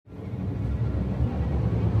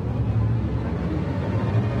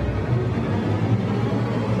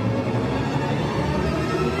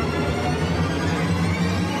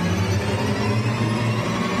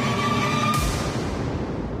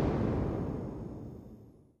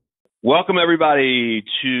Welcome, everybody,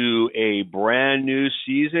 to a brand new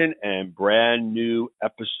season and brand new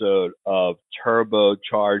episode of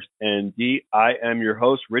Turbocharged MD. I am your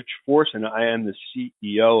host, Rich Force, and I am the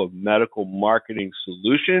CEO of Medical Marketing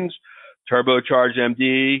Solutions. Turbocharged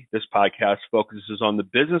MD, this podcast focuses on the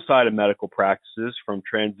business side of medical practices, from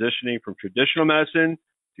transitioning from traditional medicine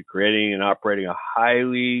to creating and operating a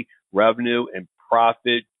highly revenue and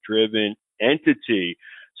profit-driven entity.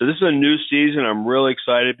 So this is a new season. I'm really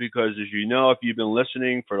excited because, as you know, if you've been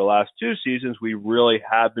listening for the last two seasons, we really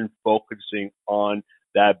have been focusing on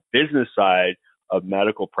that business side of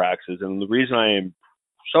medical practices. And the reason I am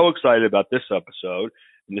so excited about this episode,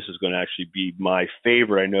 and this is going to actually be my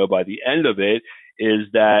favorite, I know, by the end of it, is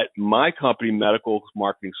that my company, Medical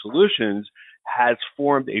Marketing Solutions, has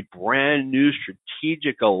formed a brand new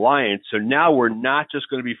strategic alliance. So now we're not just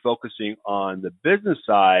going to be focusing on the business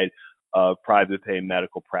side of private pay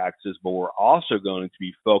medical practices, but we're also going to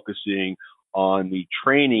be focusing on the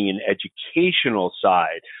training and educational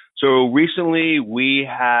side. So recently we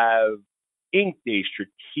have inked a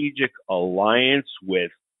strategic alliance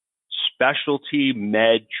with Specialty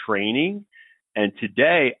Med Training, and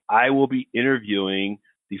today I will be interviewing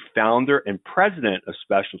the founder and president of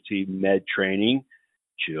Specialty Med Training,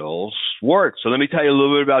 Jill Swartz. So let me tell you a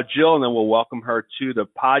little bit about Jill, and then we'll welcome her to the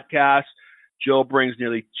podcast. Jill brings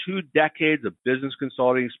nearly 2 decades of business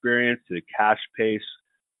consulting experience to the cash-paced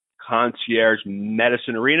concierge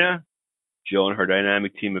medicine arena. Jill and her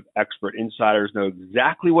dynamic team of expert insiders know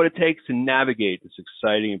exactly what it takes to navigate this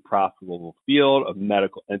exciting and profitable field of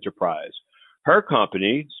medical enterprise. Her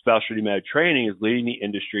company, Specialty Med Training, is leading the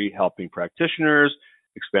industry, helping practitioners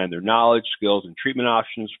expand their knowledge, skills, and treatment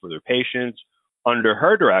options for their patients. Under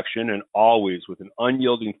her direction, and always with an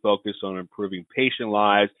unyielding focus on improving patient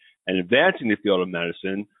lives and advancing the field of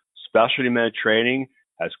medicine, Specialty Med Training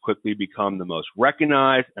has quickly become the most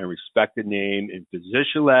recognized and respected name in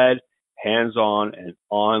physician-led, hands-on, and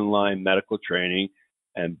online medical training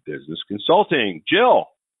and business consulting. Jill,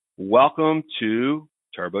 welcome to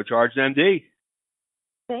Turbocharged MD.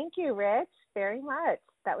 Thank you, Rich, very much.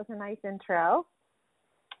 That was a nice intro.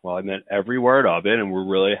 Well, I meant every word of it, and we're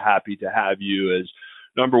really happy to have you as,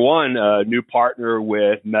 number one, a new partner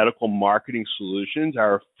with Medical Marketing Solutions,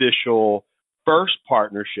 our official first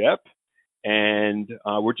partnership. And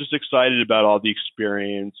we're just excited about all the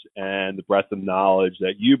experience and the breadth of knowledge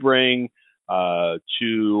that you bring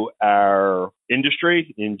to our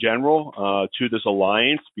industry in general, to this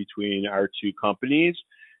alliance between our two companies.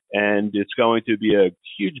 And it's going to be a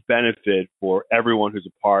huge benefit for everyone who's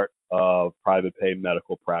a part of private pay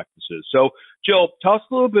medical practices. So, Jill, tell us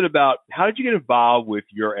a little bit about how did you get involved with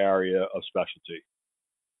your area of specialty?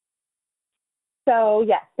 So,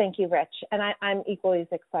 yes, thank you, Rich. And I'm equally as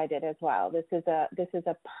excited as well. This is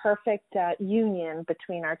a perfect union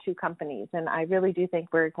between our two companies, and I really do think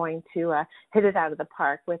we're going to hit it out of the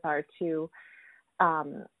park with our two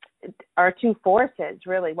forces,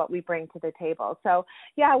 really, what we bring to the table. So,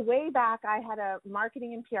 yeah, way back, I had a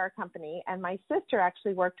marketing and PR company, and my sister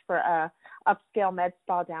actually worked for a upscale med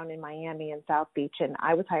spa down in Miami and South Beach, and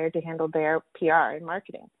I was hired to handle their PR and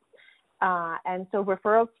marketing. And so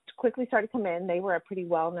referrals quickly started to come in. They were a pretty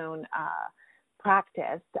well-known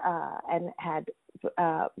practice and had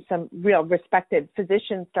some real respected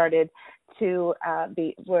physicians started to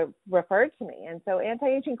were referred to me. And so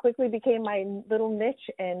anti-aging quickly became my little niche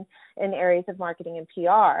in areas of marketing and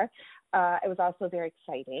PR. It was also very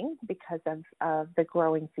exciting because of the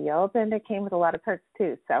growing field, and it came with a lot of perks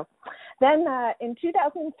too. So then in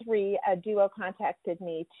 2003, a duo contacted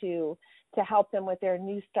me to help them with their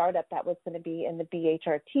new startup that was going to be in the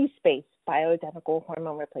BHRT space, bioidentical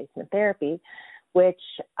hormone replacement therapy, which,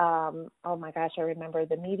 oh my gosh, I remember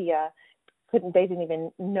the media they didn't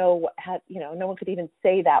even know no one could even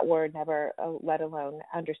say that word, never, let alone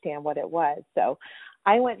understand what it was. So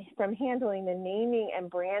I went from handling the naming and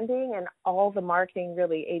branding and all the marketing,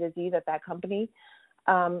 really A to Z that company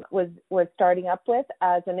was starting up with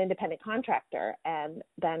as an independent contractor. And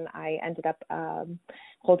then I ended up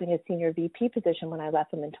holding a senior VP position when I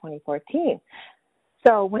left them in 2014.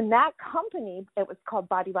 So when that company, it was called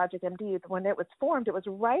Body Logic MD, when it was formed, it was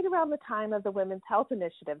right around the time of the Women's Health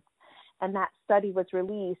Initiative. And that study was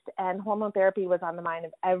released, and hormone therapy was on the mind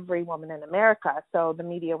of every woman in America. So the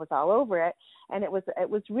media was all over it, and it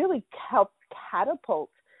was really helped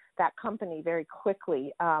catapult that company very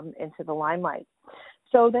quickly into the limelight.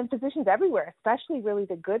 So then physicians everywhere, especially really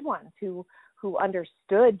the good ones who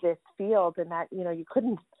understood this field and that you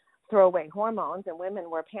couldn't throw away hormones, and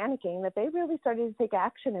women were panicking, that they really started to take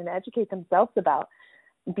action and educate themselves about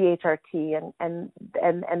BHRT, and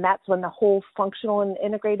that's when the whole functional and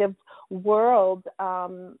integrative world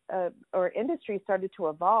or industry started to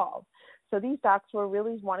evolve. So these docs were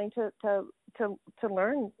really wanting to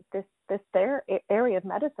learn their area of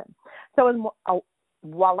medicine. So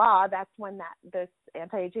voila, that's when this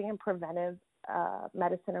anti-aging and preventive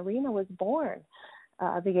medicine arena was born.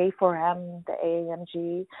 The A4M, the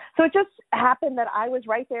AAMG. So it just happened that I was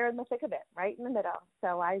right there in the thick of it, right in the middle.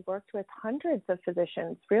 So I worked with hundreds of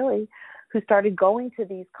physicians, really, who started going to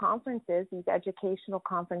these conferences, these educational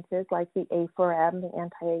conferences like the A4M, the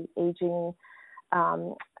Anti-Aging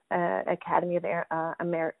Academy of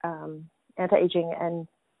Anti-Aging and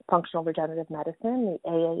Functional Regenerative Medicine, the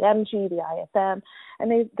AAMG, the ISM,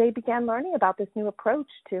 and they began learning about this new approach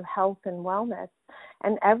to health and wellness.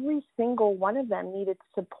 And every single one of them needed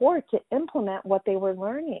support to implement what they were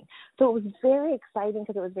learning. So it was very exciting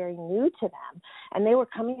because it was very new to them. And they were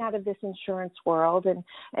coming out of this insurance world and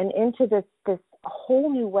into this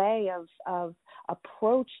whole new way of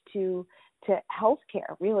approach to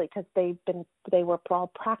healthcare, really, because they were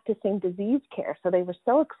all practicing disease care, so they were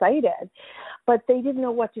so excited, but they didn't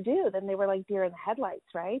know what to do. Then they were like deer in the headlights,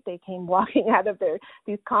 right? They came walking out of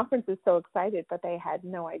these conferences so excited, but they had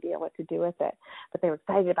no idea what to do with it. But they were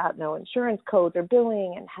excited about no insurance codes or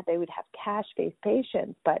billing, and how they would have cash-based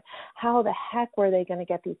patients. But how the heck were they going to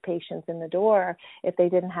get these patients in the door if they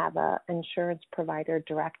didn't have an insurance provider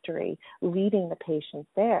directory leading the patients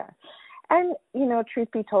there? And, truth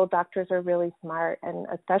be told, doctors are really smart, and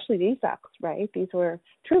especially these docs, right? These were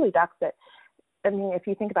truly docs that, if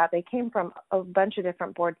you think about it, they came from a bunch of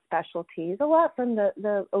different board specialties, a lot from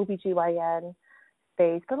the OBGYN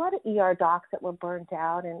space, but a lot of ER docs that were burnt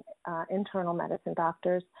out, and internal medicine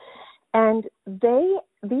doctors. And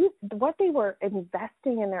what they were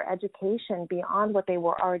investing in their education beyond what they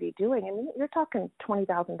were already doing. You're talking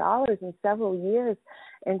 $20,000 in several years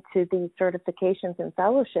into these certifications and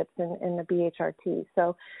fellowships in the BHRT.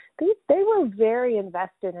 So they were very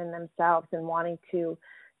invested in themselves and wanting to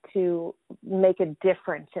make a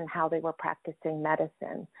difference in how they were practicing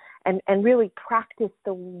medicine and really practice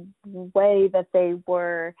the way that they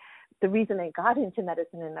were. The reason they got into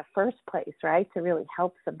medicine in the first place, right, to really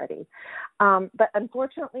help somebody. But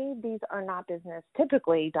unfortunately, these are not business.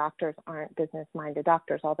 Typically, doctors aren't business-minded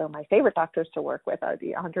doctors, although my favorite doctors to work with are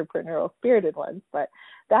the entrepreneurial spirited ones, but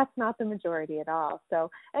that's not the majority at all. So,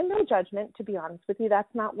 and no judgment, to be honest with you,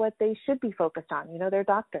 that's not what they should be focused on. They're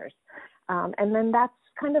doctors. And then that's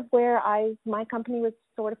kind of where my company was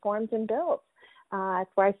sort of formed and built. That's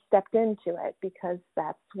where I stepped into it, because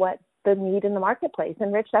that's what the need in the marketplace.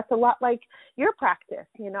 And Rich, that's a lot like your practice,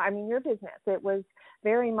 your business. It was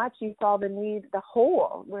very much, you saw the need, the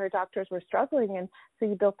hole where doctors were struggling, and so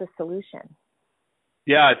you built the solution.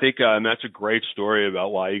 Yeah, I think that's a great story about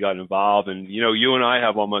why you got involved. And, you and I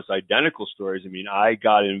have almost identical stories. I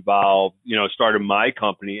got involved, started my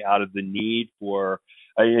company out of the need for,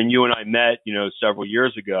 and you and I met, several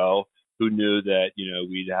years ago, who knew that,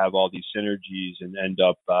 we'd have all these synergies and end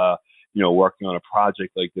up, working on a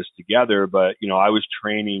project like this together. But, I was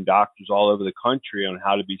training doctors all over the country on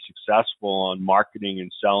how to be successful on marketing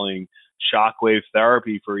and selling shockwave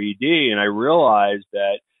therapy for ED. And I realized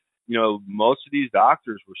that, most of these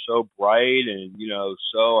doctors were so bright and,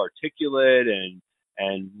 so articulate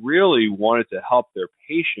and really wanted to help their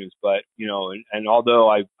patients. But, and although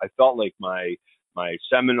I felt like my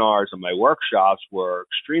seminars and my workshops were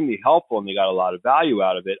extremely helpful and they got a lot of value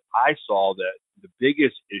out of it, I saw that the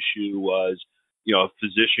biggest issue was, a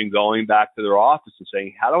physician going back to their office and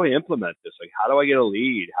saying, how do I implement this? Like, how do I get a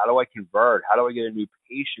lead? How do I convert? How do I get a new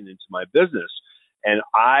patient into my business? And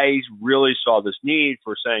I really saw this need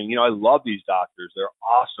for saying, I love these doctors. They're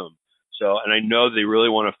awesome. So, and I know they really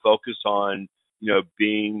want to focus on,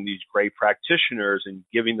 being these great practitioners and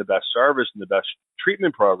giving the best service and the best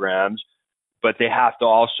treatment programs. But they have to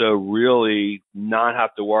also really not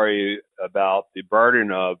have to worry about the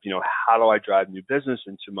burden of, how do I drive new business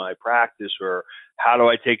into my practice, or how do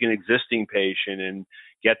I take an existing patient and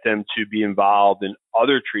get them to be involved in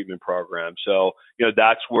other treatment programs. So,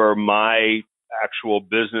 that's where my actual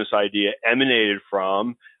business idea emanated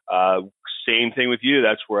from. Same thing with you.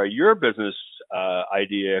 That's where your business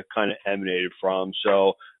idea kind of emanated from.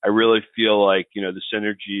 So I really feel like, the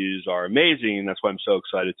synergies are amazing. And that's why I'm so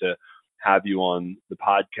excited to have you on the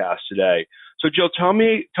podcast today. So Jill, tell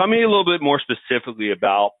me a little bit more specifically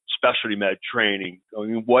about specialty med training.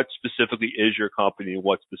 What specifically is your company, and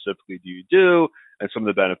what specifically do you do, and some of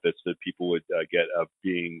the benefits that people would get of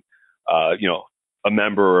being, a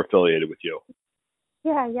member or affiliated with you?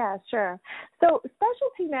 Yeah, sure. So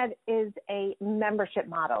specialty med is a membership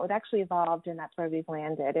model. It actually evolved, and that's where we've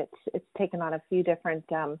landed. It's taken on a few different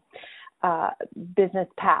uh, business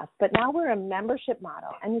paths, but now we're a membership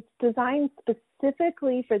model, and it's designed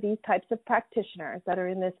specifically for these types of practitioners that are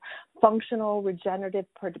in this functional, regenerative,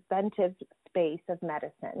 preventive space of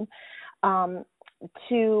medicine, um,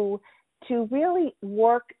 to really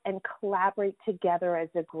work and collaborate together as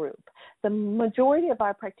a group. The majority of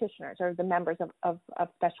our practitioners, or the members of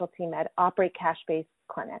specialty med, operate cash-based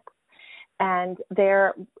clinics, and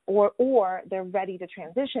they're ready to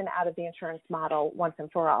transition out of the insurance model once and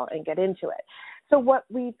for all and get into it. So what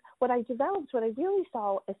I really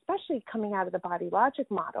saw, especially coming out of the Body Logic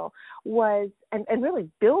model, was and really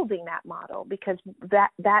building that model, because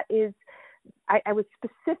that is, I was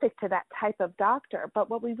specific to that type of doctor. But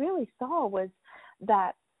what we really saw was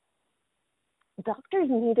that doctors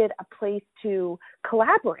needed a place to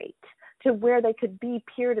collaborate, to where they could be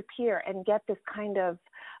peer to peer and get this kind of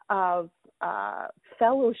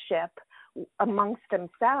fellowship amongst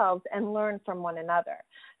themselves and learn from one another.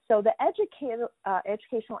 So the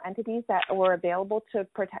educational entities that were available to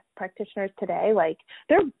practitioners today, like,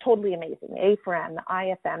 they're totally amazing. The A4M, the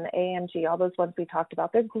IFM, the AMG, all those ones we talked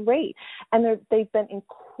about, they're great. And they've been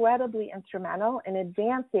incredibly instrumental in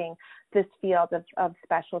advancing this field of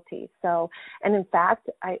specialty. So, and in fact,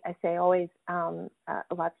 I say always,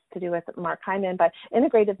 lots to do with Mark Hyman, but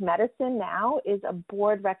integrative medicine now is a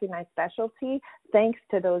board recognized specialty thanks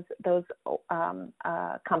to those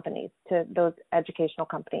companies, to those educational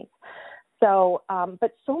companies. So,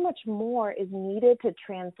 but so much more is needed to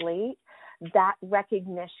translate that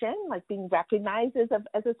recognition, like being recognized as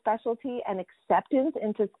a specialty, and acceptance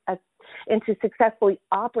into successfully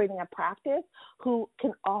operating a practice who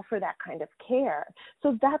can offer that kind of care.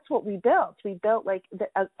 So that's what we built. We built like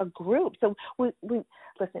a group. So we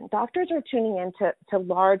listen, doctors are tuning into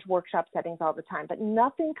large workshop settings all the time, but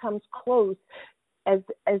nothing comes close as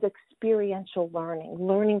experiential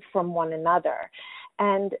learning from one another.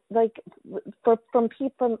 And like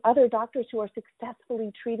from other doctors who are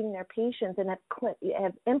successfully treating their patients and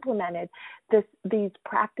have implemented these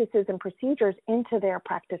practices and procedures into their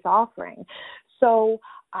practice offering. So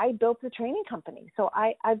I built a training company. So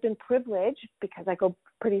I've been privileged, because I go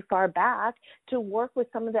pretty far back, to work with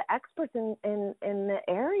some of the experts in the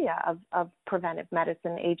area of preventive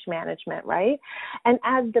medicine, age management, right? And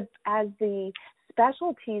as the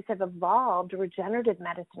specialties have evolved, regenerative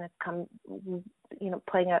medicine has come,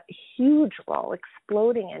 playing a huge role,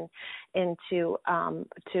 exploding into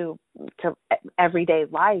to everyday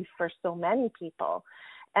life for so many people.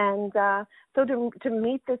 And so to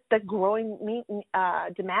meet the growing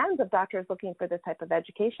demands of doctors looking for this type of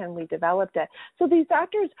education, we developed it. So these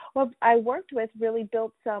doctors I worked with really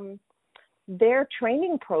built their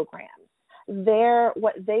training programs.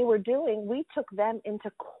 What they were doing, we took them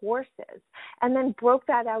into courses and then broke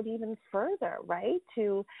that out even further, right?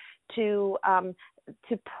 To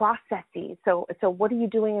processes. So what are you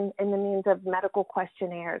doing in the means of medical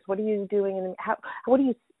questionnaires? What are you doing what are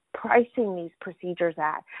you pricing these procedures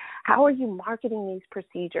at? How are you marketing these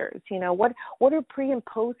procedures? What are pre and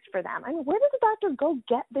post for them? I mean, where does the doctor go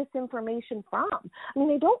get this information from? I mean,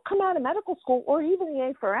 they don't come out of medical school or even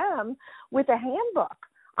the A4M with a handbook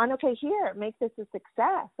on, okay, here, make this a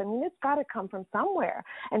success. I mean, it's got to come from somewhere.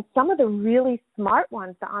 And some of the really smart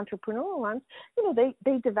ones, the entrepreneurial ones,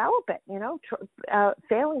 they develop it,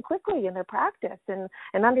 failing quickly in their practice and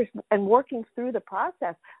working through the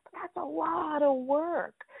process. But that's a lot of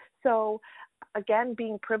work. So, again,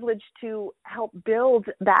 being privileged to help build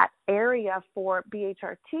that area for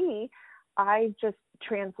BHRT, I just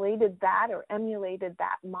translated that or emulated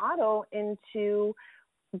that model into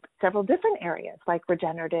several different areas like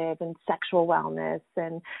regenerative and sexual wellness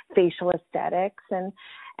and facial aesthetics, and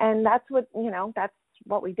that's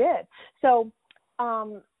what we did. So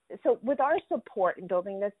with our support in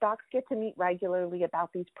building this, docs get to meet regularly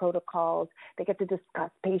about these protocols. They get to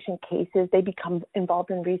discuss patient cases. They become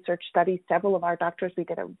involved in research studies. Several of our doctors, we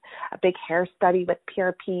did a big hair study with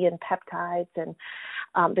PRP and peptides,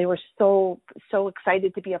 and they were so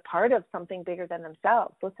excited to be a part of something bigger than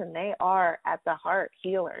themselves. Listen, they are at the heart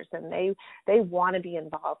healers, and they want to be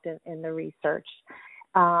involved in the research.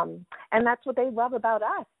 And that's what they love about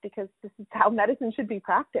us, because this is how medicine should be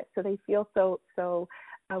practiced. So they feel so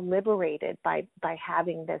liberated by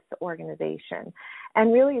having this organization.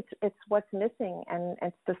 And really it's what's missing, and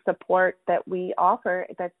it's the support that we offer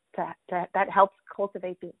that helps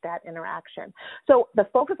cultivate that interaction. So the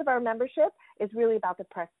focus of our membership is really about the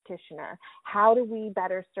practitioner. How do we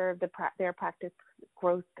better serve their practice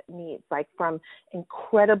growth needs, like from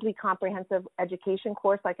incredibly comprehensive education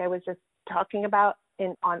course like I was just talking about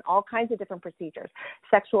on all kinds of different procedures,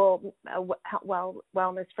 sexual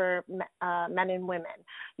wellness for men and women,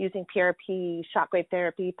 using PRP, shockwave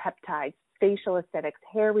therapy, peptides, facial aesthetics,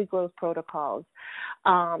 hair regrowth protocols,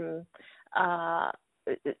 the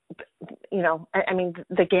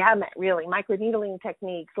gamut, really, microneedling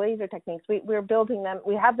techniques, laser techniques. We're building them.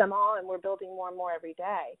 We have them all, and we're building more and more every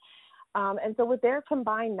day. And so with their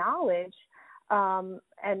combined knowledge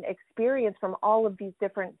and experience from all of these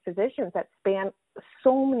different physicians that span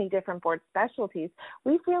so many different board specialties,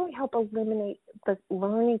 we really help eliminate the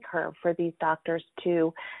learning curve for these doctors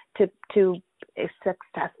to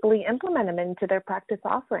successfully implement them into their practice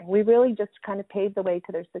offering. We really just kind of pave the way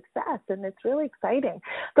to their success, and it's really exciting.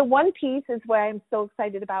 The one piece is why I'm so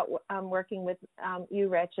excited about working with you,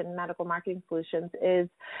 Rich, and Medical Marketing Solutions is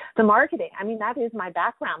the marketing. I mean, that is my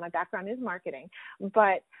background. My background is marketing,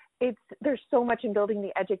 but there's so much in building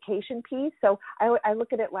the education piece. So I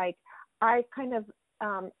look at it like I kind of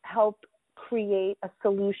help create a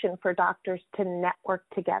solution for doctors to network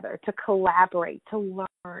together, to collaborate, to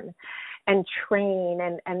learn and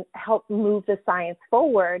train and help move the science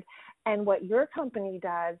forward. And what your company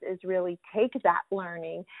does is really take that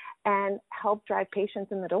learning and help drive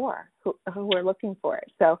patients in the door who are looking for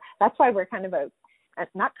it. So that's why we're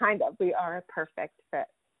we are a perfect fit.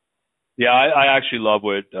 Yeah, I actually love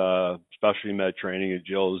what Specialty Med Training and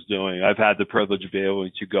Jill is doing. I've had the privilege of being able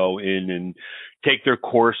to go in and take their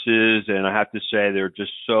courses, and I have to say they're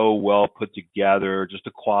just so well put together, just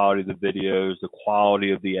the quality of the videos, the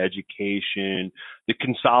quality of the education, the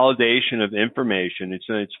consolidation of information.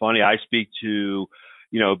 It's funny, I speak to,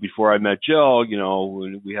 before I met Jill,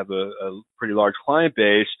 we have a pretty large client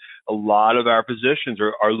base. A lot of our physicians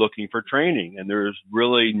are looking for training, and there's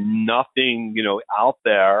really nothing, out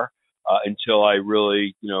there until I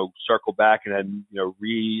really, circle back and then,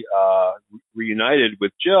 reunited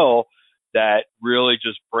with Jill, that really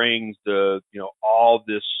just brings all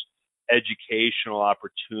this educational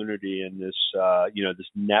opportunity and this,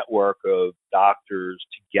 this network of doctors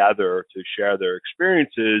together to share their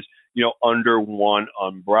experiences, under one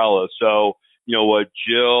umbrella. So, what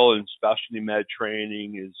Jill and Specialty Med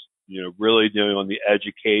Training is, really doing on the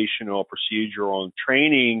educational, procedural, and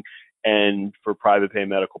training, and for private pay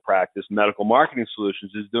medical practice, Medical Marketing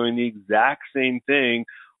Solutions is doing the exact same thing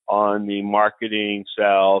on the marketing,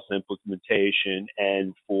 sales, implementation,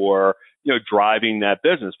 and for, driving that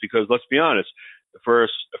business. Because let's be honest, for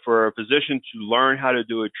a physician to learn how to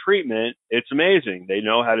do a treatment, it's amazing. They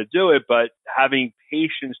know how to do it, but having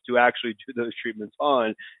patients to actually do those treatments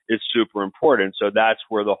on is super important. So that's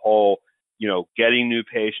where the whole, getting new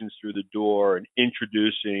patients through the door and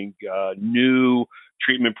introducing new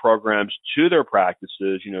treatment programs to their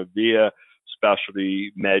practices, via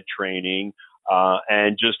Specialty Med Training,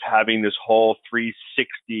 and just having this whole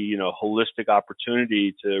 360, holistic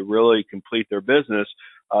opportunity to really complete their business.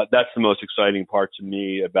 That's the most exciting part to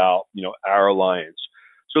me about, our alliance.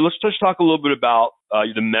 So let's just talk a little bit about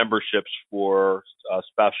the memberships for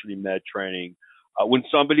Specialty Med Training. When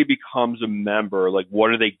somebody becomes a member, like, what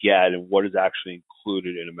do they get, and what is actually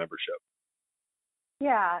included in a membership?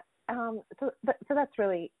 Yeah, so that's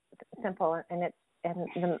really simple, and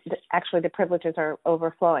actually the privileges are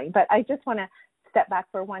overflowing. But I just want to step back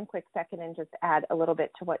for one quick second and just add a little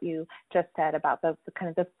bit to what you just said about the kind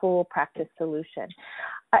of the full practice solution.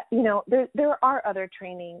 There are other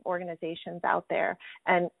training organizations out there,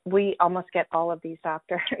 and we almost get all of these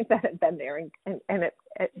doctors that have been there and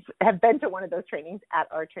have been to one of those trainings at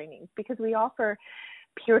our trainings, because we offer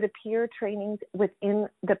peer-to-peer trainings within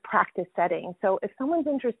the practice setting. So if someone's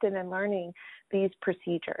interested in learning these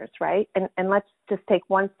procedures, right, and let's just take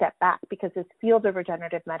one step back, because this field of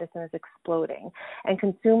regenerative medicine is exploding, and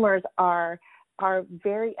consumers are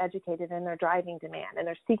very educated, and they're driving demand, and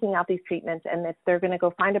they're seeking out these treatments, and if they're going to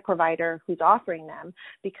go find a provider who's offering them,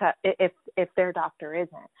 because if their doctor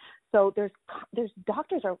isn't. So there's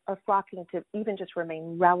doctors are flocking to even just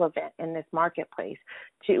remain relevant in this marketplace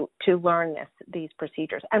to learn these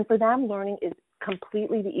procedures. And for them, learning is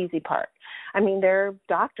completely the easy part. I mean, they're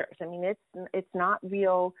doctors. I mean, it's not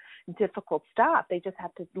real difficult stuff. They just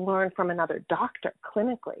have to learn from another doctor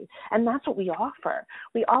clinically, and that's what we offer.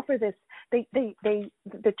 We offer this.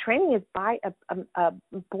 The training is by a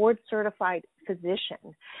board certified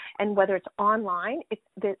physician, and whether it's online,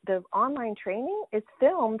 the online training is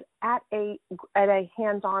filmed at a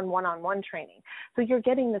hands-on one-on-one training. So you're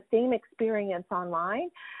getting the same experience online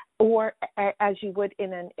or as you would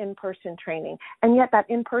in an in-person training. And yet that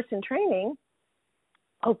in-person training,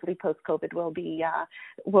 hopefully post-COVID will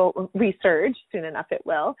resurge soon enough, it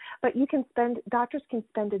will. But doctors can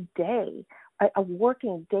spend a day a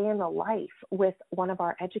working day in the life with one of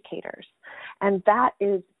our educators. And that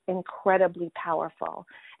is incredibly powerful.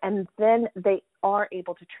 And then they are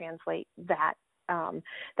able to translate that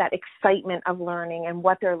that excitement of learning and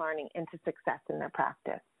what they're learning into success in their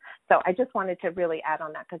practice. So I just wanted to really add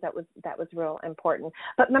on that because that was real important.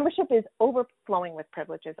 But membership is overflowing with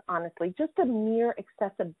privileges, honestly. Just the mere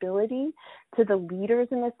accessibility to the leaders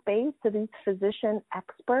in this space, to these physician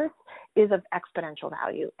experts, is of exponential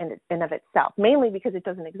value in of itself, mainly because it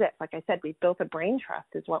doesn't exist. Like I said, we built a brain trust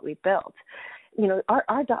is what we built. You know,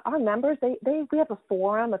 our members, we have a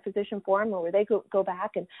forum, a physician forum, where they go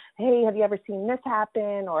back and, hey, have you ever seen this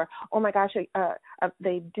happen? Or, oh my gosh,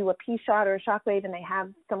 they do a P-shot or a shockwave and they have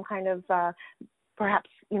some kind of perhaps,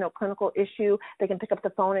 you know, clinical issue. They can pick up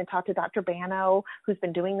the phone and talk to Dr. Bano, who's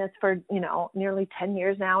been doing this for, you know, nearly 10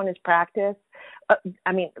 years now in his practice.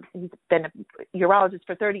 I mean, he's been a urologist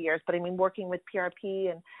for 30 years, but I mean, working with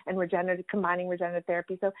PRP and combining regenerative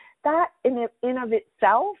therapy. So that in of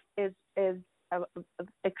itself is of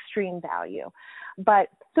extreme value. But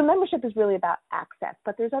so membership is really about access,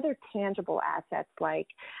 but there's other tangible assets like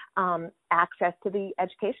access to the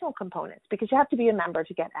educational components, because you have to be a member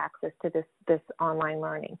to get access to this online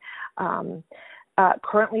learning.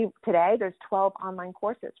 Currently today, there's 12 online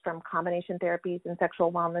courses from combination therapies and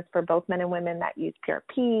sexual wellness for both men and women that use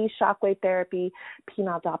PRP, shockwave therapy,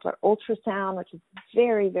 penile Doppler ultrasound, which is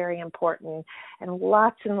very, very important. And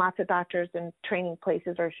lots of doctors and training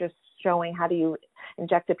places are just showing how do you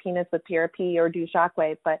inject a penis with PRP or do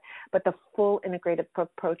shockwave, but the full integrative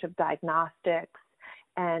approach of diagnostics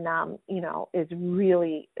and, is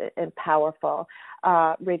really powerful.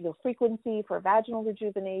 Radial frequency for vaginal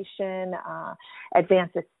rejuvenation,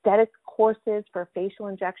 advanced aesthetic courses for facial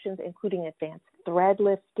injections, including advanced thread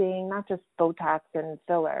lifting, not just Botox and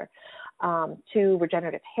filler, to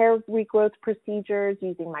regenerative hair regrowth procedures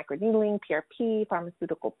using microneedling, PRP,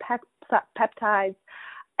 pharmaceutical peptides,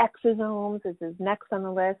 exosomes is next on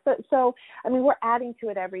the list. So, I mean, we're adding to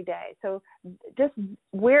it every day. So just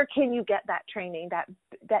where can you get that training that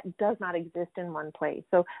does not exist in one place?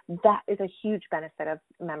 So that is a huge benefit of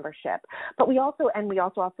membership. But we also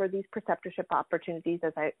offer these preceptorship opportunities,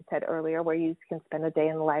 as I said earlier, where you can spend a day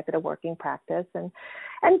in the life at a working practice and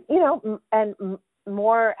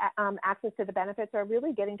more access to the benefits are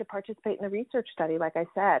really getting to participate in the research study, like I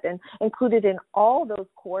said, and included in all those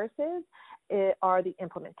courses are the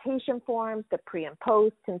implementation forms, the pre and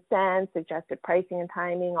post consent, suggested pricing and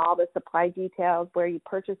timing, all the supply details, where you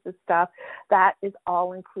purchase the stuff. That is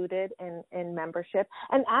all included in membership,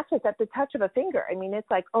 and access at the touch of a finger. I mean,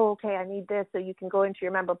 it's like, oh, okay, I need this, so you can go into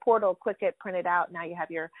your member portal, click it, print it out. Now you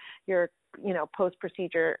have your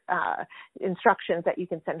post-procedure instructions that you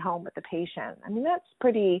can send home with the patient. I mean, that's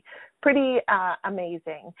pretty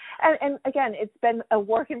amazing. And again, it's been a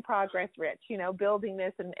work in progress, Rich, building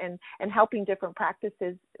this and helping different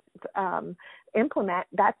practices implement.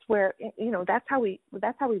 That's where, that's how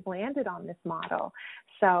we've landed on this model.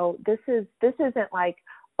 So this isn't like,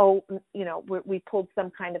 we pulled some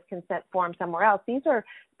kind of consent form somewhere else. These are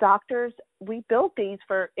doctors. We built these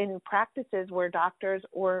in practices where doctors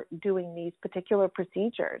were doing these particular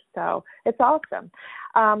procedures. So it's awesome.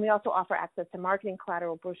 We also offer access to marketing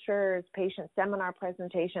collateral, brochures, patient seminar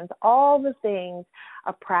presentations, all the things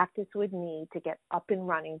a practice would need to get up and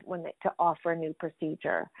running to offer a new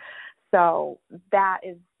procedure. So that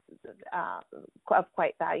is of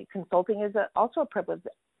quite value. Consulting is also a privilege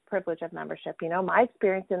of membership. My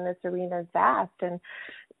experience in this arena is vast, and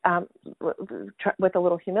with a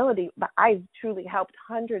little humility, but I've truly helped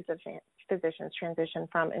hundreds of physicians transition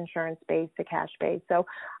from insurance-based to cash-based. So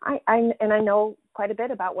I know quite a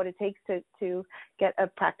bit about what it takes to get a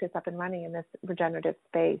practice up and running in this regenerative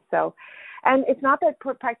space. So, and it's not that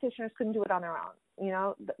practitioners couldn't do it on their own.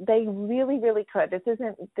 They really, really could. It's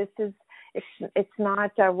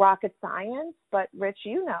not rocket science, but Rich,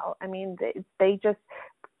 I mean, they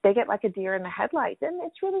get like a deer in the headlights, and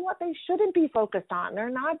it's really what they shouldn't be focused on. They're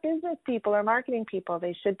not business people or marketing people.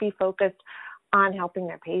 They should be focused on helping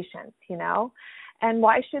their patients, And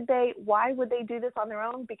why would they do this on their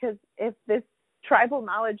own? Because if this tribal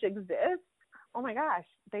knowledge exists, oh my gosh,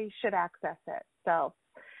 they should access it. So,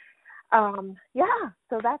 so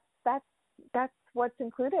that's what's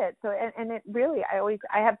included. So, and it really,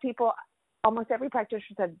 I have people, almost every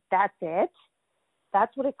practitioner said, that's it?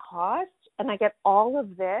 That's what it costs? And I get all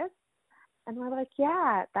of this? And we're like,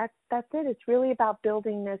 yeah, that's it. It's really about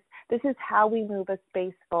building this. This is how we move a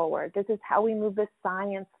space forward. This is how we move the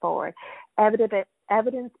science forward.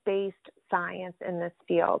 Evidence-based science in this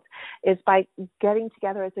field is by getting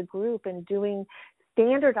together as a group and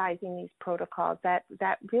standardizing these protocols that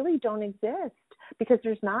really don't exist because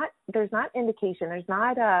there's not indication, there's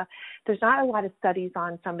not a lot of studies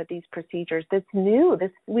on some of these procedures. That's new.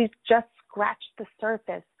 We've just scratched the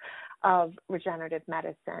surface of regenerative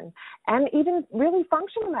medicine and even really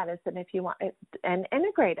functional medicine, if you want, and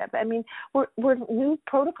integrative. I mean, we're new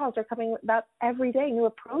protocols are coming about every day, new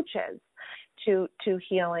approaches to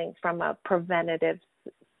healing from a preventative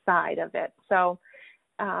side of it. So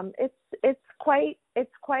it's quite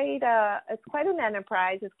an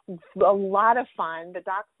enterprise. It's a lot of fun. The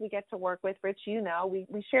docs we get to work with, Rich,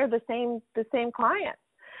 we share the same clients.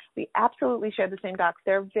 We absolutely share the same docs.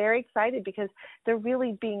 They're very excited because they're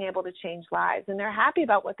really being able to change lives, and they're happy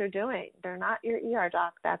about what they're doing. They're not your ER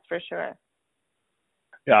doc, that's for sure.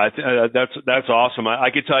 Yeah, that's awesome. I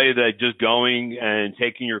could tell you that just going and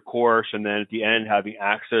taking your course and then at the end having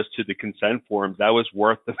access to the consent forms, that was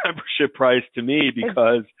worth the membership price to me,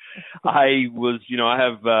 because I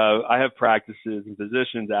have practices and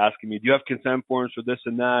physicians asking me, do you have consent forms for this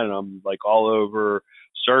and that? And I'm like all over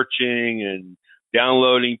searching and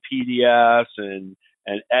downloading PDFs and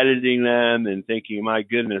editing them and thinking, my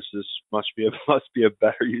goodness, this must be a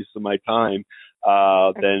better use of my time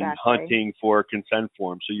than hunting for consent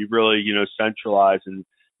forms. So you really, centralized and,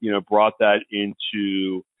 brought that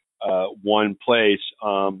into one place.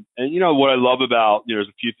 And what I love about, there's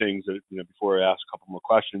a few things that, before I ask a couple more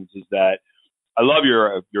questions, is that I love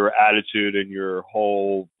your attitude and your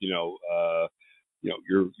whole, your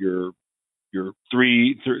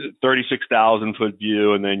 36,000 foot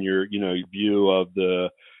view, and then your view of the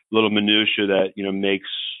little minutia that makes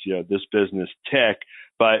this business tick.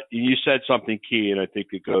 But you said something key, and I think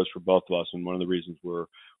it goes for both of us. And one of the reasons we're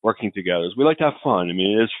working together is we like to have fun. I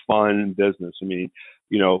mean, it is fun business. I mean,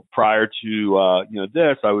 prior to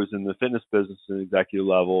this, I was in the fitness business at an executive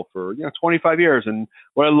level for 25 years. And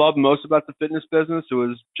what I loved most about the fitness business, it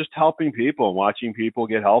was just helping people and watching people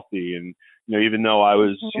get healthy. And even though I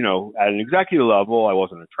was at an executive level, I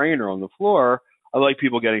wasn't a trainer on the floor. I like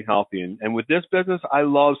people getting healthy. And with this business, I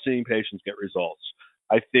love seeing patients get results.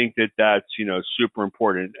 I think that that's super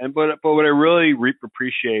important. But what I really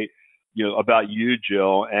appreciate about you,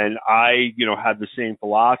 Jill, and I have the same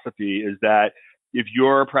philosophy, is that if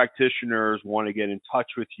your practitioners want to get in touch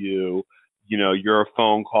with you, you're a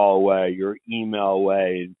phone call away, you're an email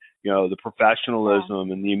away, and the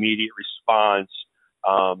professionalism and the immediate response,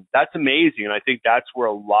 that's amazing. And I think that's where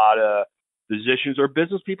a lot of physicians or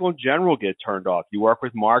business people in general get turned off. You work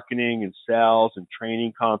with marketing and sales and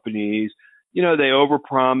training companies. They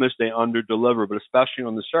overpromise, they underdeliver, but especially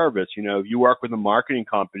on the service. If you work with a marketing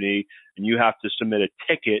company and you have to submit a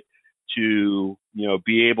ticket to,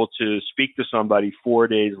 be able to speak to somebody 4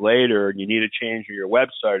 days later, and you need a change in your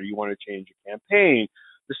website, or you want to change your campaign,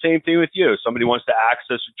 the same thing with you. Somebody wants to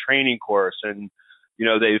access a training course and,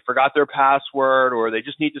 they forgot their password, or they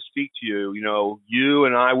just need to speak to you. You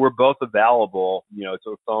and I, we're both available, it's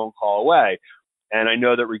a phone call away. And I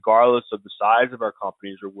know that regardless of the size of our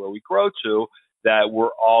companies or where we grow to, that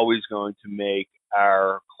we're always going to make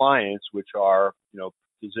our clients, which are,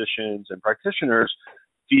 physicians and practitioners,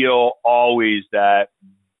 feel always that,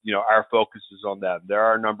 our focus is on them. They're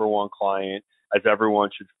our number one client, as everyone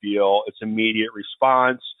should feel. It's immediate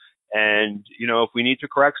response. And, if we need to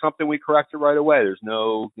correct something, we correct it right away. There's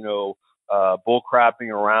no, bull crapping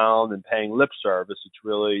around and paying lip service. It's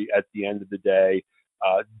really, at the end of the day,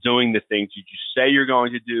 doing the things you say you're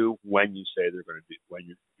going to do when you say they're going to do, when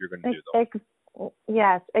you're going to do them.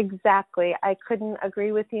 Yes, exactly. I couldn't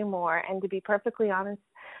agree with you more. And to be perfectly honest,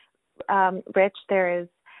 Rich,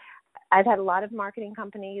 I've had a lot of marketing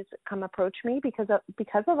companies come approach me because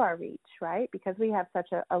of our reach, right? Because we have such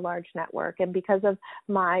a large network, and because of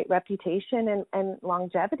my reputation and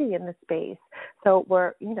longevity in the space. So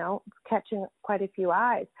we're, catching quite a few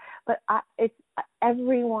eyes. But it's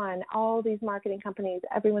everyone, all these marketing companies,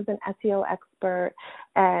 everyone's an SEO expert,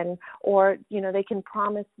 or they can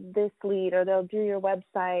promise this lead, or they'll do your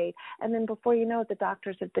website, and then before you know it, the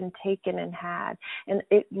doctors have been taken and had. And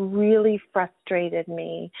it really frustrated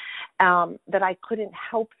me that I couldn't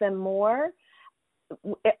help them more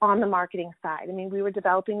on the marketing side. I mean, we were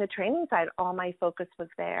developing the training side. All my focus was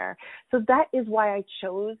there. So that is why I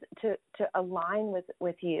chose to align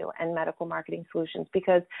with you and Medical Marketing Solutions,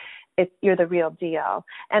 because you're the real deal.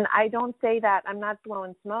 And I don't say that I'm not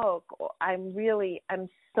blowing smoke. I'm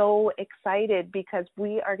so excited because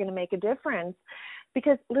we are going to make a difference.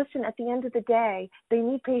 Because listen, at the end of the day, they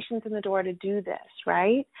need patients in the door to do this,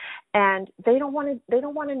 right? And they don't want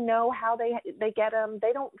to know how they get them.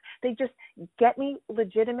 They just get me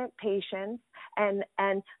legitimate patients, and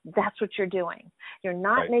that's what you're doing. You're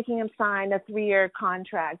not Right. making them sign a 3-year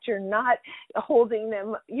contract. You're not holding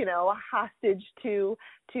them, hostage to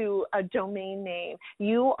a domain name.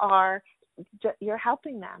 You're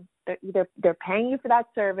helping them. They're paying you for that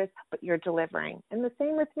service, but you're delivering. And the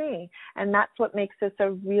same with me. And that's what makes this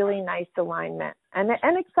a really nice alignment and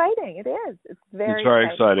exciting. It is. It's very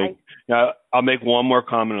exciting. Now, I'll make one more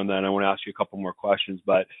comment on that. And I want to ask you a couple more questions.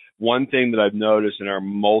 But one thing that I've noticed in our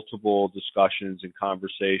multiple discussions and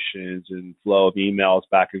conversations and flow of emails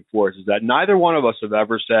back and forth is that neither one of us have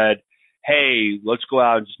ever said, hey, let's go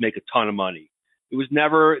out and just make a ton of money. We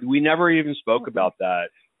never even spoke about that.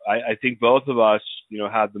 I think both of us,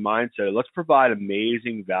 have the mindset, let's provide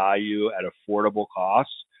amazing value at affordable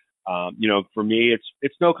costs. For me,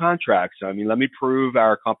 it's no contracts. I mean, let me prove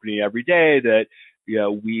our company every day that,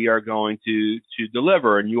 we are going to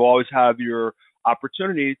deliver, and you always have your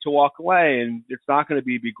opportunity to walk away, and it's not going to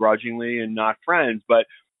be begrudgingly and not friends. But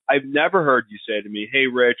I've never heard you say to me, hey,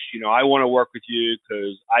 Rich, I want to work with you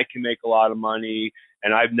because I can make a lot of money.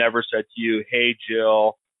 And I've never said to you, hey,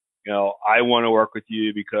 Jill, I want to work with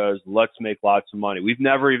you because let's make lots of money. We've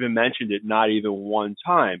never even mentioned it, not even one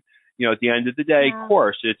time. At the end of the day, Of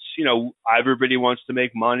course, it's, everybody wants to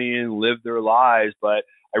make money and live their lives, but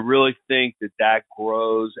I really think that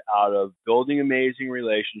grows out of building amazing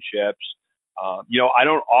relationships. I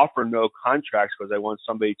don't offer no contracts because I want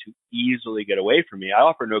somebody to easily get away from me. I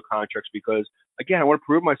offer no contracts because, again, I want to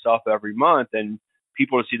prove myself every month and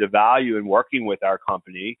people to see the value in working with our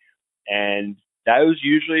company. And those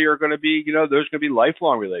usually are going to be, there's going to be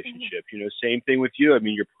lifelong relationships. Same thing with you. I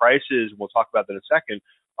mean, your prices, and we'll talk about that in a second,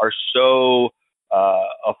 are so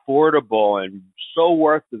affordable and so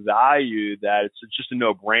worth the value that it's just a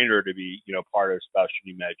no-brainer to be, part of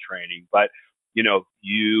specialty med training. But,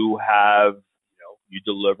 you have, you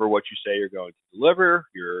deliver what you say you're going to deliver.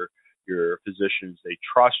 Your physicians, they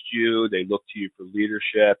trust you. They look to you for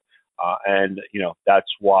leadership. And that's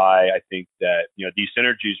why I think that, these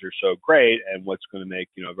synergies are so great and what's going to make,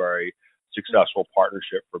 a very successful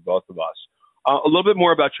partnership for both of us. A little bit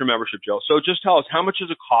more about your membership, Jill. So just tell us, how much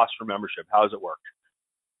does it cost for membership? How does it work?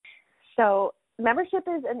 So membership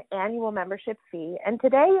is an annual membership fee, and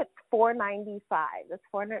today it's $495. That's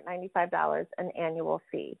 $495 an annual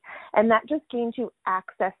fee, and that just gains you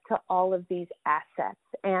access to all of these assets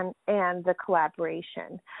and the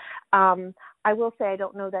collaboration. I will say I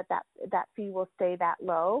don't know that fee will stay that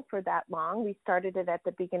low for that long. We started it at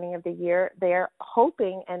the beginning of the year. They're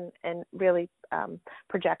hoping and really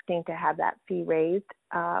projecting to have that fee raised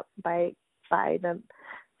by the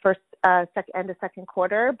end of second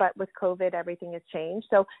quarter, but with COVID, everything has changed.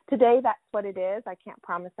 So today, that's what it is. I can't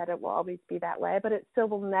promise that it will always be that way, but it still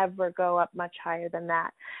will never go up much higher than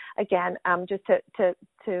that. Again, just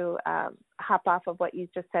to hop off of what you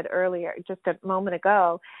just said earlier, just a moment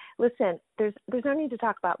ago. Listen, there's no need to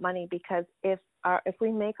talk about money because if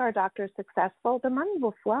we make our doctors successful, the money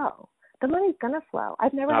will flow. The money's gonna flow.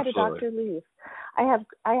 I've never Absolutely. had a doctor leave.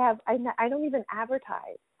 I don't even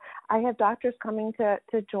advertise. I have doctors coming to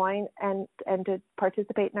join and to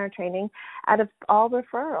participate in our training out of all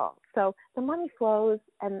referrals. So the money flows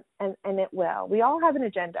and it will. We all have an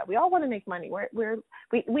agenda. We all want to make money.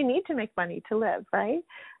 We need to make money to live, right?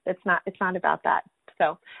 It's not about that.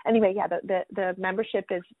 So anyway, yeah, the membership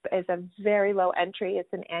is a very low entry.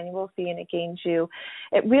 It's an annual fee, and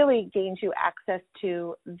it really gains you access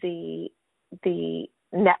to the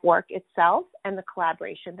network itself and the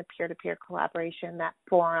collaboration, the peer-to-peer collaboration, that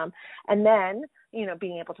forum, and then,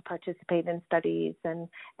 being able to participate in studies and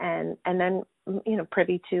then,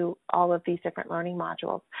 privy to all of these different learning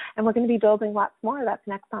modules. And we're going to be building lots more. That's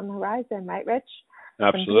next on the horizon, right, Rich?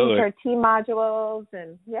 Absolutely. Our team modules,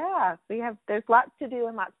 and there's lots to do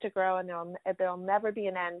and lots to grow, and there'll never be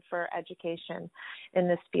an end for education in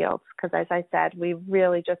this field because, as I said, we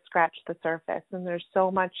really just scratched the surface, and there's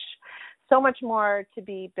so much more to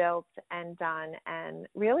be built and done, and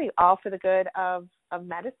really all for the good of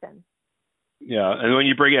medicine. Yeah, and when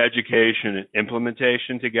you bring education and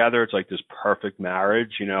implementation together, it's like this perfect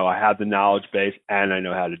marriage. I have the knowledge base and I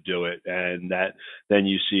know how to do it, and that then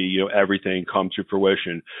you see everything come to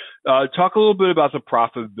fruition. Talk a little bit about the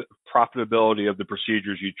profitability of the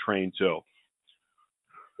procedures you train to.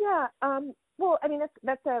 Yeah, well, I mean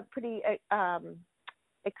that's a pretty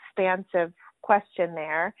expansive question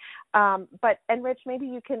there, but Rich, maybe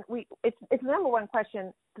you can. It's the number one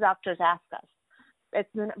question doctors ask us. But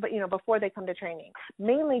before they come to training,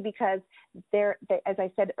 mainly because as I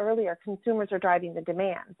said earlier, consumers are driving the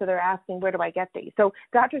demand. So they're asking, where do I get these? So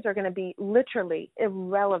doctors are going to be literally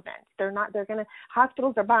irrelevant.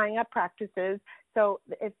 Hospitals are buying up practices So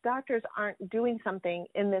if doctors aren't doing something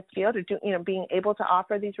in this field or being able to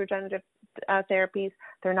offer these regenerative therapies,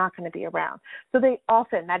 they're not going to be around. So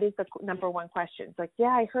that is the number one question. It's like, yeah,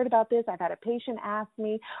 I heard about this. I've had a patient ask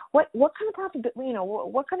me, what kind of profit,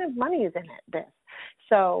 what kind of money is in this?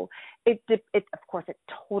 So of course, it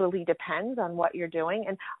totally depends on what you're doing.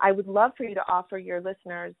 And I would love for you to offer your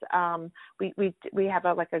listeners, we have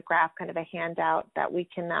a graph, kind of a handout that we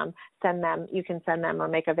can send them. You can send them or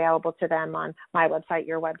make available to them on my website,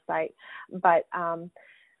 your website. But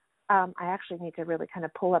I actually need to really kind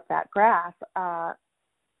of pull up that graph.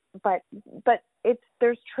 But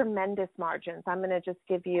there's tremendous margins. I'm just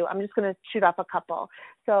going to shoot off a couple.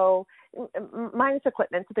 So minus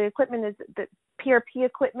equipment. So the equipment is the PRP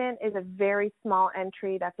equipment is a very small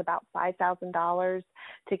entry. That's about $5,000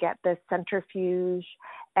 to get the centrifuge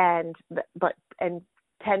and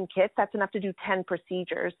 10 kits. That's enough to do 10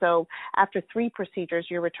 procedures. So after 3 procedures,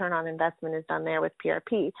 your return on investment is done there with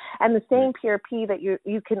PRP. And the same PRP that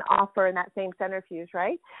you can offer in that same centrifuge,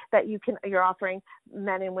 right? That you're offering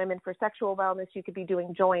men and women for sexual wellness. You could be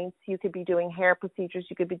doing joints. You could be doing hair procedures.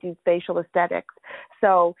 You could be doing facial aesthetics.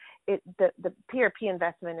 So the PRP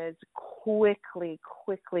investment is quickly,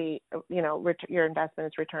 your investment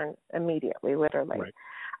is returned immediately, literally.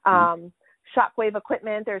 Right. Shockwave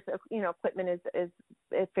equipment, equipment is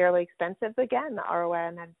fairly expensive. Again, the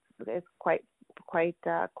ROI is quite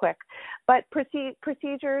quick. But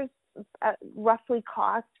procedures roughly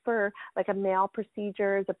cost for like a male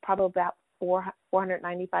procedure is probably about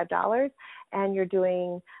 $495, and you're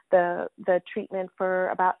doing the treatment for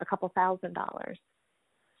about a couple $1,000.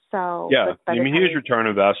 So yeah, huge return on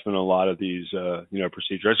investment on a lot of these,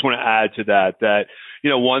 procedures. I just want to add to that,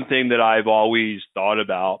 one thing that I've always thought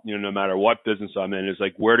about, no matter what business I'm in, is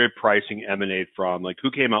like, where did pricing emanate from? Like,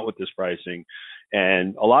 who came out with this pricing?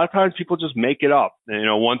 And a lot of times people just make it up.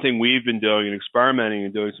 And, one thing we've been doing and experimenting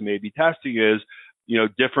and doing some A/B testing is,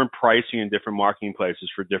 different pricing in different marketing places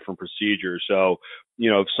for different procedures. So,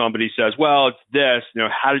 if somebody says, well, it's this,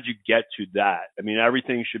 how did you get to that?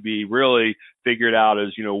 Everything should be really figured out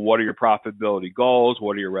as, what are your profitability goals?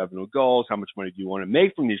 What are your revenue goals? How much money do you want to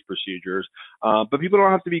make from these procedures? But people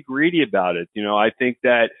don't have to be greedy about it. I think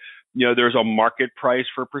that, there's a market price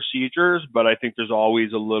for procedures, but I think there's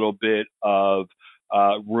always a little bit of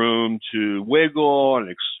room to wiggle and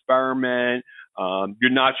experiment. You're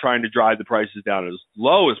not trying to drive the prices down as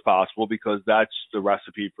low as possible, because that's the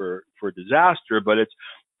recipe for disaster, but it's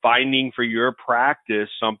finding for your practice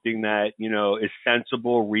something that, is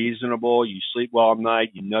sensible, reasonable. You sleep well at night,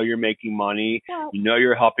 you're making money,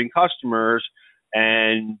 you're helping customers,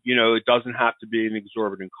 and, it doesn't have to be an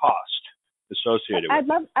exorbitant cost associated with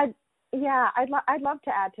it. I'd love to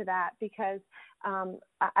add to that, because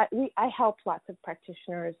I help lots of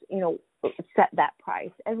practitioners, set that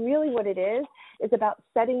price. And really what it is about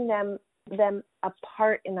setting them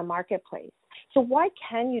apart in the marketplace. So why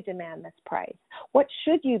can you demand this price? What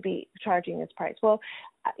should you be charging this price? Well,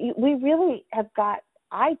 we really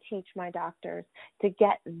I teach my doctors to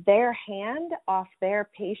get their hand off their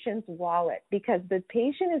patient's wallet, because the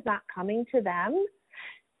patient is not coming to them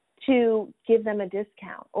to give them a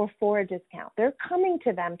discount or for a discount. They're coming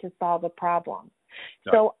to them to solve a problem.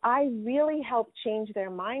 Yeah. So I really help change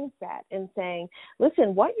their mindset in saying,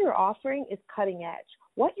 listen, what you're offering is cutting edge.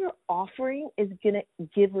 What you're offering is going to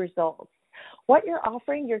give results. What you're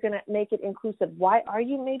offering, you're going to make it inclusive. Why are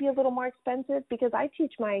you maybe a little more expensive? Because I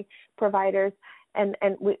teach my providers, and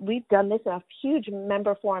we've done this in a huge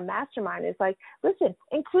member forum mastermind. It's like, listen,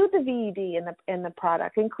 include the VED in the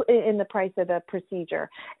product, in the price of the procedure.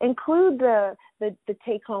 Include the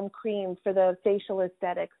take-home cream for the facial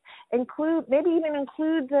aesthetics. Include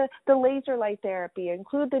the laser light therapy.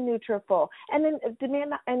 Include the Nutrafol, and then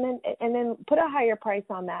demand and then put a higher price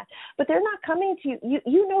on that. But they're not coming to you.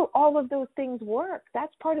 You know all of those things work.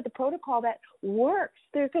 That's part of the protocol that works.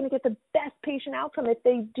 They're going to get the best patient outcome if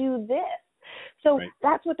they do this. So right.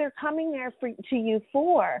 That's what they're coming there to you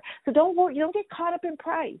for. So don't get caught up in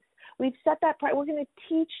price. We've set that price. We're going to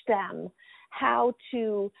teach them how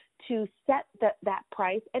to set that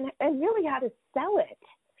price and really how to sell it.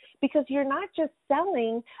 Because you're not just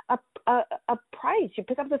selling a price. You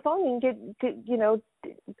pick up the phone and get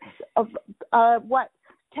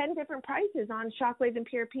 10 different prices on Shockwave and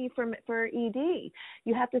PRP for ED.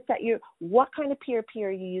 You have to set what kind of PRP are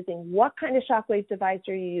you using? What kind of Shockwave device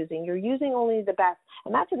are you using? You're using only the best.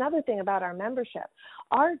 And that's another thing about our membership.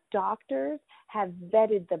 Our doctors have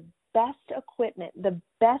vetted the best equipment, the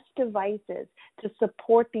best devices to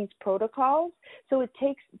support these protocols. So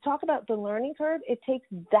talk about the learning curve, it takes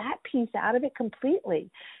that piece out of it completely.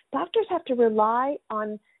 Doctors have to rely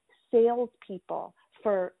on salespeople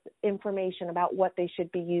for information about what they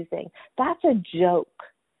should be using. That's a joke.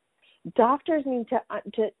 Doctors need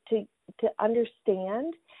to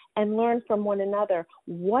understand and learn from one another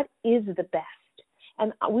what is the best.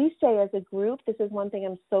 And we say as a group, this is one thing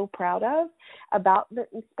I'm so proud of about the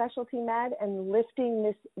specialty med and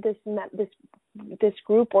lifting this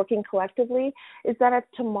group working collectively, is that if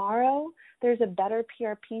tomorrow there's a better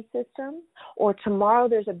PRP system, or tomorrow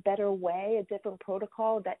there's a better way, a different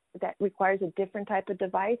protocol that requires a different type of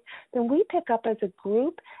device, then we pick up as a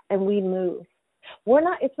group and we move.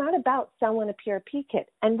 It's not about selling a PRP kit.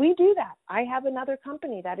 And we do that. I have another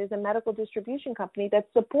company that is a medical distribution company that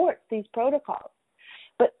supports these protocols.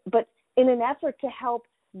 But in an effort to help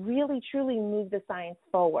really, truly move the science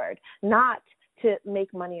forward, not to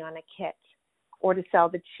make money on a kit or to sell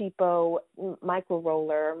the cheapo micro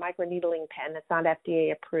roller or micro needling pen that's not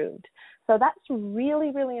FDA approved. So that's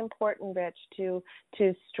really, really important, Rich, to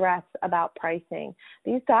stress about pricing.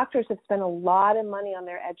 These doctors have spent a lot of money on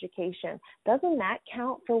their education. Doesn't that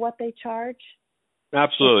count for what they charge?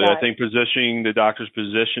 Absolutely. I think the doctors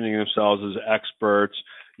positioning themselves as experts,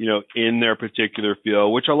 in their particular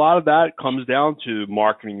field, which a lot of that comes down to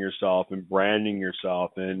marketing yourself and branding yourself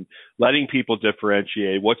and letting people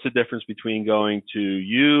differentiate. What's the difference between going to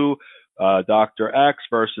you, Dr. X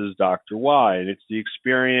versus Dr. Y? And it's the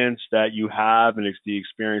experience that you have, and it's the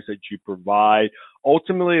experience that you provide.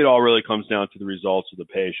 Ultimately, it all really comes down to the results of the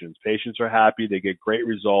patients. Patients are happy, they get great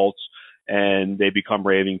results, and they become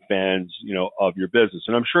raving fans, of your business.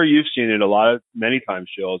 And I'm sure you've seen it many times,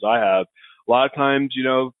 Jill, as I have. A lot of times,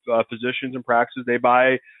 physicians and practices, they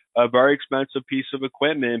buy a very expensive piece of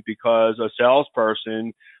equipment because a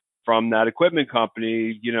salesperson from that equipment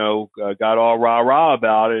company, got all rah-rah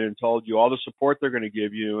about it and told you all the support they're going to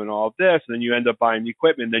give you and all of this. And then you end up buying the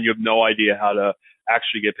equipment, and then you have no idea how to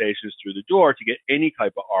actually get patients through the door to get any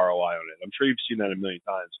type of ROI on it. I'm sure you've seen that a million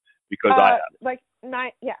times because I have. Like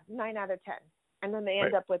 9 out of 10. And then they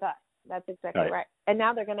end up with us. That's exactly right. And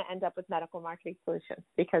now they're going to end up with medical marketing solutions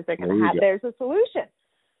because they're going to have, there's a solution.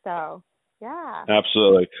 So, yeah.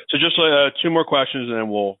 Absolutely. So just two more questions and then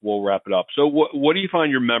we'll wrap it up. So what do you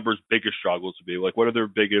find your members' biggest struggles to be? Like, what are their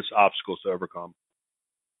biggest obstacles to overcome?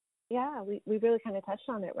 Yeah, we really kind of touched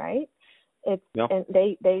on it, right? And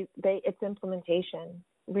it's implementation.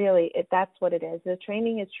 Really, that's what it is. The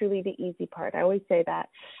training is truly the easy part. I always say that.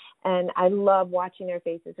 And I love watching their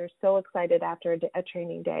faces. They're so excited after a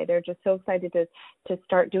training day. They're just so excited to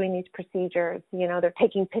start doing these procedures. They're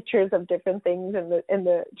taking pictures of different things in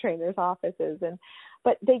the trainers' offices.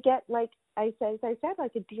 But they get, like I said,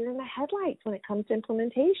 like a deer in the headlights when it comes to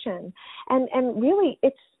implementation. And really,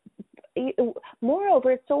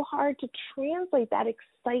 moreover, it's so hard to translate that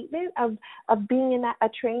excitement of being in a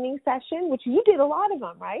training session, which you did a lot of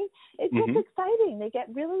them, right? It's just exciting. They get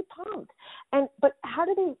really pumped. But how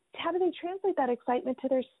do they translate that excitement to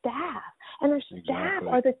their staff? And their staff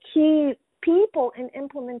are the key people in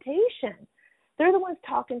implementation. They're the ones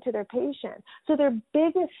talking to their patients. So their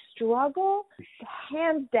biggest struggle,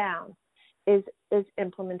 hands down, is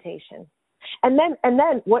implementation. And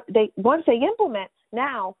then once they implement,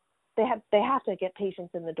 now they have to get patients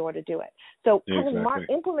in the door to do it. So kind of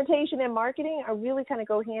implementation and marketing are really kind of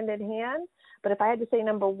go hand in hand. But if I had to say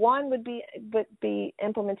number one would be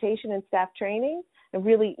implementation and staff training, and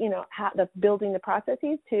really building the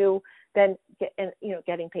processes to then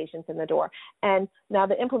getting patients in the door. And now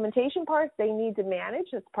the implementation part they need to manage.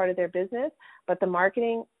 That's part of their business. But the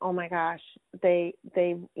marketing, oh my gosh, they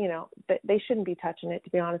shouldn't be touching it. To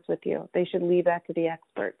be honest with you, they should leave that to the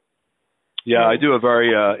experts. Yeah, I do a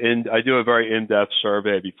very in-depth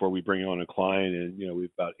survey before we bring on a client, and we've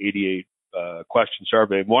about 88 question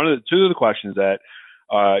survey. Two of the questions that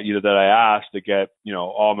that I ask to get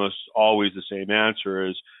almost always the same answer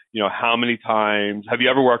is how many times have you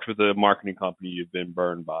ever worked with a marketing company you've been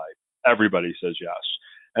burned by? Everybody says yes.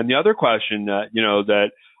 And the other question that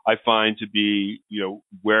I find to be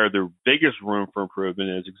where the biggest room for improvement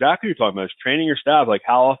is exactly what you're talking about, is training your staff. Like,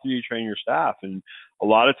 how often do you train your staff? And a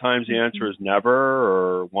lot of times the answer is never,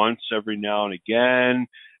 or once every now and again.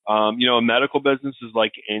 A medical business is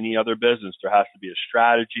like any other business. There has to be a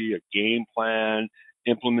strategy, a game plan,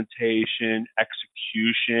 implementation,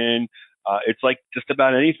 execution. It's like just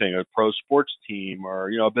about anything, a pro sports team or,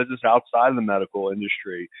 a business outside of the medical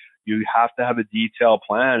industry. You have to have a detailed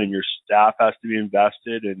plan, and your staff has to be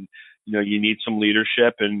invested, and, you need some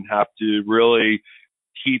leadership and have to really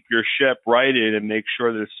keep your ship righted and make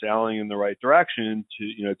sure that it's sailing in the right direction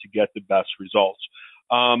to get the best results.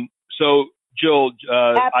 So Jill,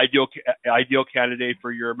 ideal candidate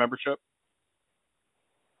for your membership?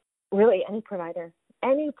 Really, any provider.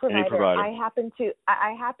 any provider. Any provider. I happen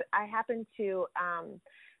to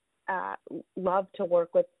love to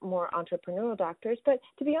work with more entrepreneurial doctors. But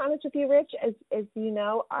to be honest with you, Rich, as you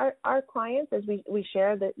know, our clients, as we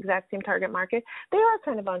share the exact same target market, they are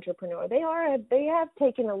kind of entrepreneur. They have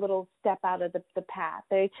taken a little step out of the path.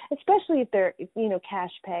 Especially if they're,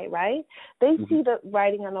 cash pay, right? They see the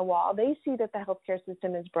writing on the wall. They see that the healthcare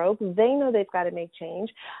system is broke. They know they've got to make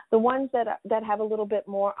change. The ones that have a little bit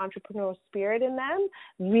more entrepreneurial spirit in them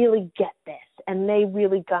really get this, and they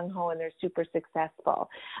really gung-ho, and they're super successful.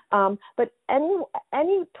 But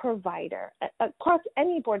any provider across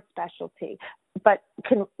any board specialty, but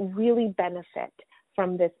can really benefit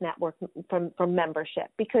from this network, from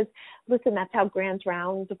membership, because listen, that's how Grants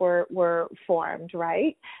Rounds were formed,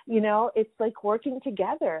 right? It's like working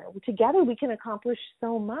together. Together we can accomplish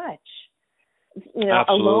so much. Absolutely.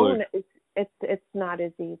 Alone it's not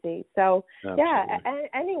as easy. So Absolutely. Yeah,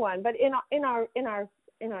 anyone, but in our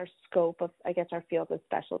scope of, I guess, our field of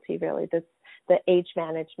specialty, really, the age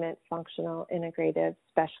management, functional, integrative,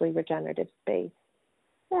 especially regenerative space.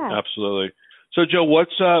 Yeah. Absolutely. So, Jill,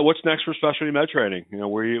 what's next for Specialty Med Training?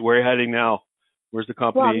 Where are you heading now? Where's the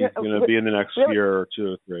company going to be in the next year or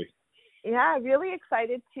 2 or 3? Yeah, really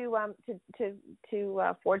excited to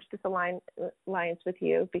forge this alliance with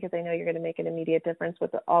you, because I know you're going to make an immediate difference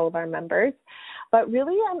with all of our members. But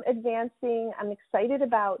really, I'm excited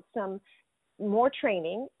about some more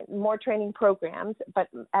training programs, but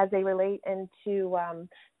as they relate into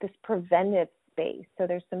this preventive space. So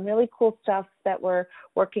there's some really cool stuff that we're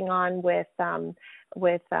working on with genomes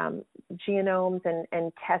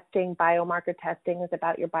and testing. Biomarker testing is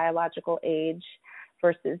about your biological age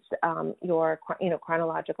versus your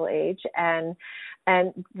chronological age, and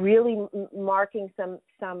really marking some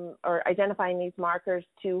or identifying these markers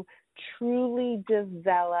to truly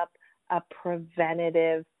develop a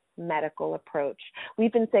preventative medical approach.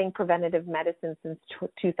 We've been saying preventative medicine since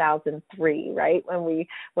 2003, right?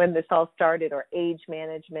 When this all started, or age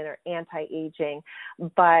management or anti-aging.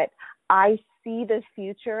 But I see the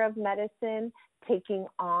future of medicine taking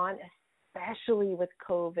on, especially with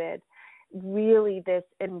COVID, really this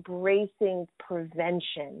embracing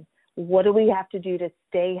prevention. What do we have to do to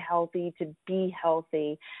stay healthy, to be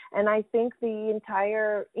healthy? And I think the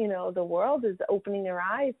entire, the world is opening their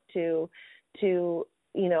eyes to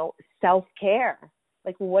self-care.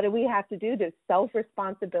 Like, what do we have to do to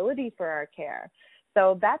self-responsibility for our care?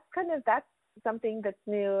 So that's something that's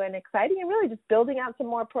new and exciting, and really just building out some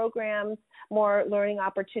more programs, more learning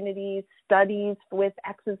opportunities, studies with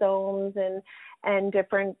exosomes and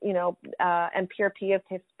different, and PRP.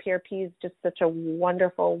 PRP is just such a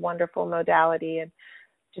wonderful, wonderful modality, and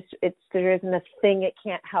there isn't a thing it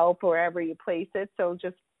can't help wherever you place it. So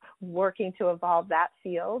just working to evolve that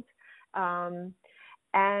field.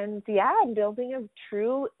 And I'm building a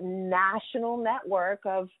true national network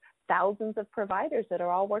of thousands of providers that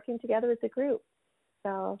are all working together as a group.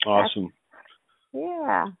 So awesome.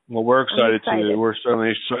 Yeah. Well, we're excited. We're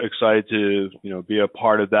certainly excited to, be a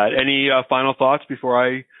part of that. Any final thoughts before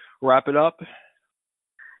I wrap it up?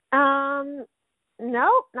 No,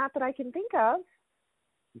 not that I can think of.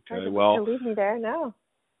 Okay. Well, to leave me there. No.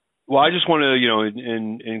 Well, I just want to,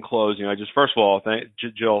 in closing, first of all,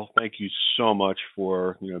 Jill, thank you so much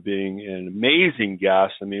for, being an amazing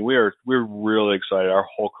guest. I mean, we're really excited. Our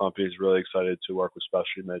whole company is really excited to work with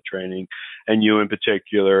Specialty Med Training, and you in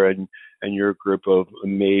particular, and your group of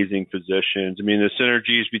amazing physicians. I mean, the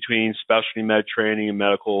synergies between Specialty Med Training and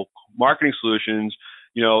Medical Marketing Solutions,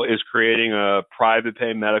 is creating a private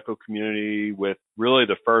pay medical community with really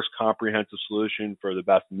the first comprehensive solution for the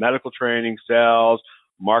best in medical training, sales,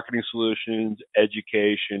 marketing solutions,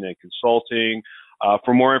 education, and consulting.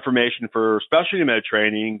 For more information for Specialty Med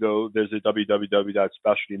Training, go visit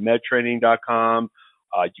www.specialtymedtraining.com.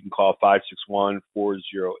 You can call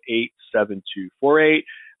 561-408-7248.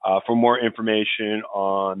 For more information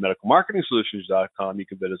on medicalmarketingsolutions.com, you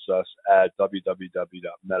can visit us at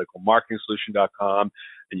www.medicalmarketingsolution.com,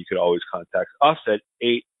 and you can always contact us at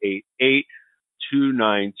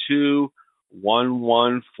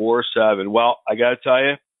 888-292-1147. Well, I got to tell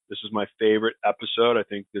you, this is my favorite episode. I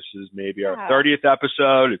think this is maybe our 30th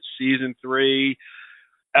episode. It's season 3,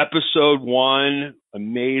 episode 1.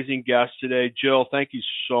 Amazing guest today. Jill, thank you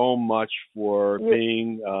so much for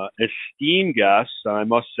being an esteemed guest. I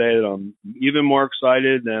must say that I'm even more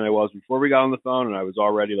excited than I was before we got on the phone, and I was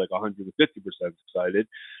already like 150% excited.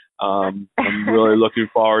 I'm really looking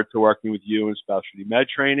forward to working with you in Specialty Med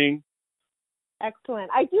Training. Excellent.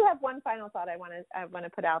 I do have one final thought I want to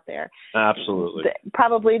put out there. Absolutely.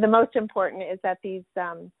 Probably the most important is that these,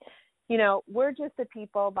 we're just the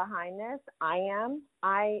people behind this.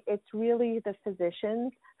 It's really the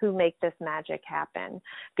physicians who make this magic happen,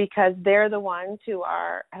 because they're the ones who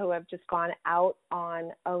have just gone out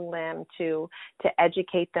on a limb to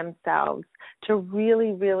educate themselves, to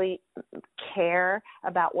really, really care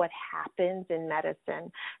about what happens in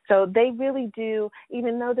medicine. So they really do,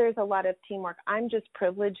 even though there's a lot of teamwork, I'm just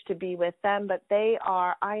privileged to be with them, but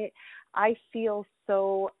I feel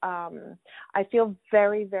I feel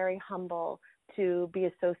very, very humble to be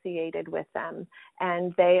associated with them,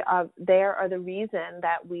 and they are the reason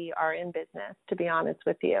that we are in business, to be honest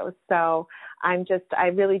with you. So I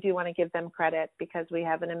really do want to give them credit, because we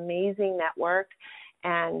have an amazing network,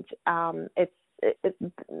 and my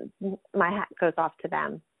hat goes off to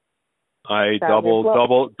them. I double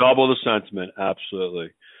the sentiment.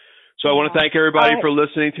 Absolutely. So I want to thank everybody for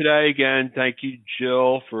listening today. Again, thank you,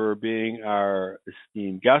 Jill, for being our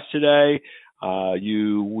esteemed guest today.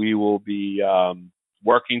 We will be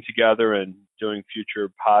working together and doing future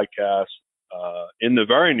podcasts in the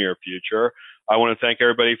very near future. I want to thank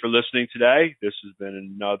everybody for listening today. This has been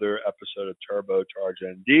another episode of TurboCharge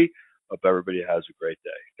ND. Hope everybody has a great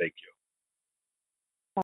day. Thank you.